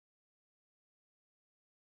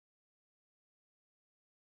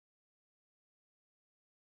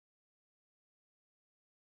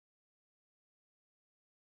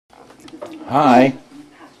Hi.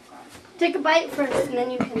 Take a bite first and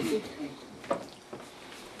then you can see.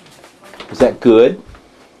 Is that good?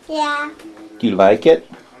 Yeah. Do you like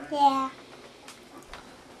it? Yeah.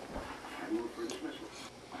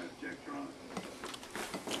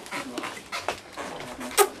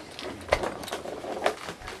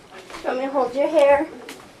 Want me to hold your hair?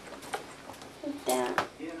 Like that.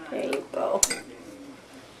 There you go.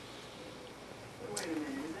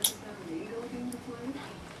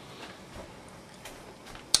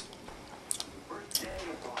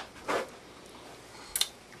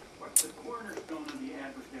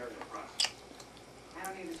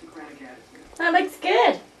 That looks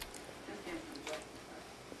good.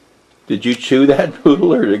 Did you chew that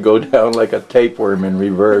noodle or did it go down like a tapeworm in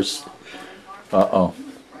reverse? Uh-oh.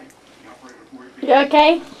 You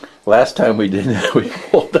okay? Last time we did that, we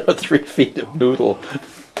pulled out 3 feet of noodle.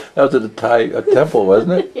 That was at a temple,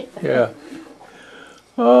 wasn't it? Yeah.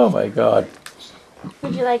 Oh my God.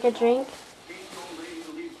 Would you like a drink?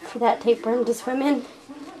 For that tapeworm to swim in?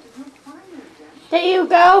 There you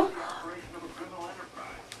go.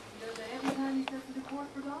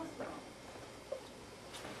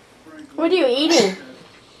 What are you eating?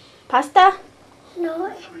 Pasta?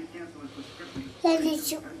 No. That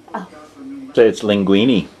is you. Oh. Say it's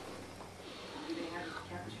linguine.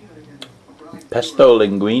 Pesto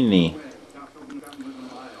linguine.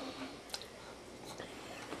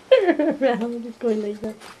 I'm just going like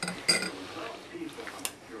that.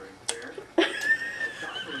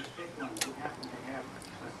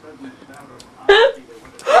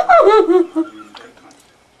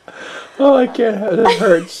 Oh, I can't. It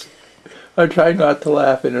hurts. I'm trying not to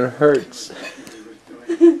laugh and it hurts.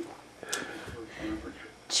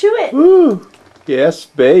 Chew it. Woo! Yes,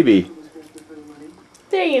 baby.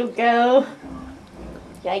 There you go.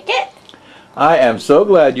 You like it? I am so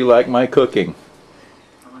glad you like my cooking.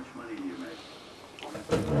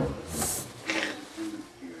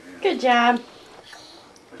 Good job.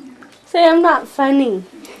 Say I'm not funny.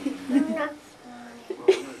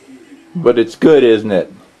 But it's good, isn't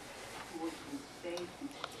it?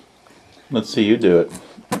 Let's see you do it.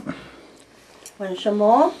 Want some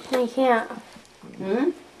more? I can't.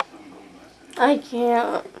 Hmm? I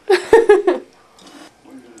can't.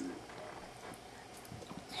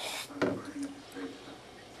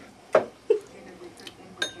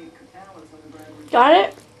 Got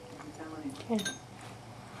it? Okay.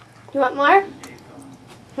 You want more?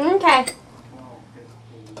 Okay.